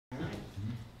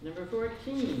Number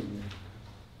 14,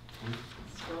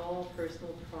 small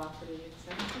personal property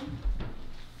exemption.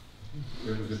 Do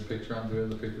you have a good picture on, do we have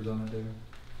the pictures on it, David?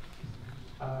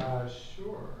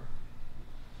 Sure.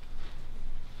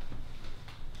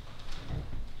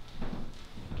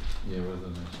 Yeah, where's the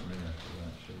next one after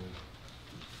that, should we?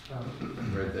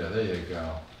 Right there you go.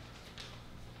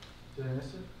 Did I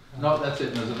miss it? No, that's it,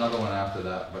 and there's another one after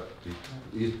that, but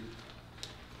if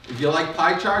you like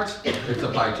pie charts, it's a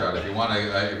pie chart. If you want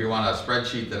a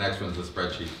spreadsheet, the next one's a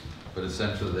spreadsheet. But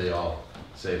essentially they all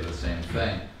say the same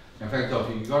thing. In fact, though,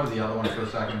 if you go to the other one for a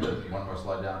second, one more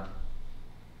slide down.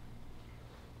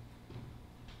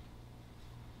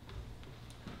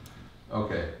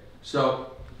 Okay,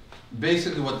 so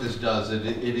basically what this does, it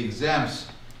exempts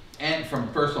from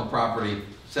personal property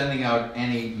sending out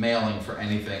any mailing for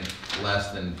anything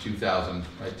less than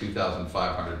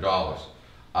 $2,500.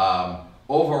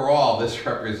 Overall, this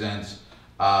represents,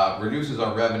 reduces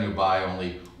our revenue by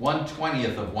only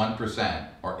 1/20%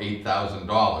 or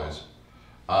 $8,000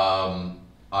 out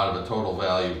of a total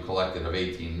value collected of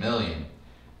 $18 million.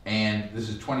 And this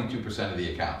is 22% of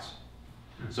the accounts.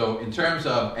 So in terms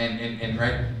of,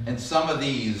 and some of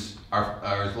these are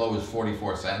as low as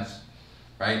 44 cents,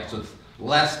 right? So it's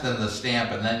less than the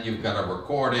stamp, and then you've got to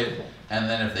record it, and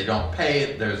then if they don't pay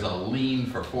it, there's a lien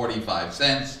for 45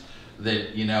 cents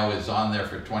that, you know, is on there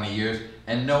for 20 years,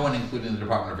 and no one, including the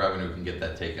Department of Revenue, can get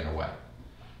that taken away.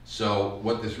 So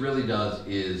what this really does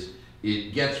is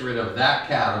it gets rid of that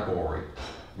category,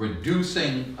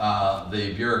 reducing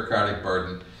the bureaucratic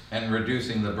burden and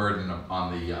reducing the burden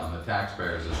on the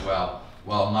taxpayers as well,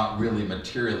 while not really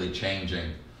materially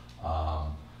changing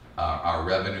our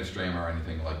revenue stream or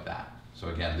anything like that. So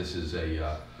again, this is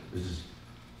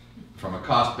from a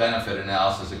cost-benefit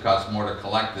analysis. It costs more to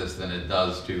collect this than it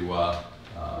does to well,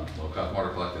 it costs more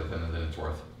to collect it than it's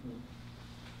worth.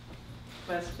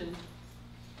 Question?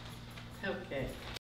 Okay.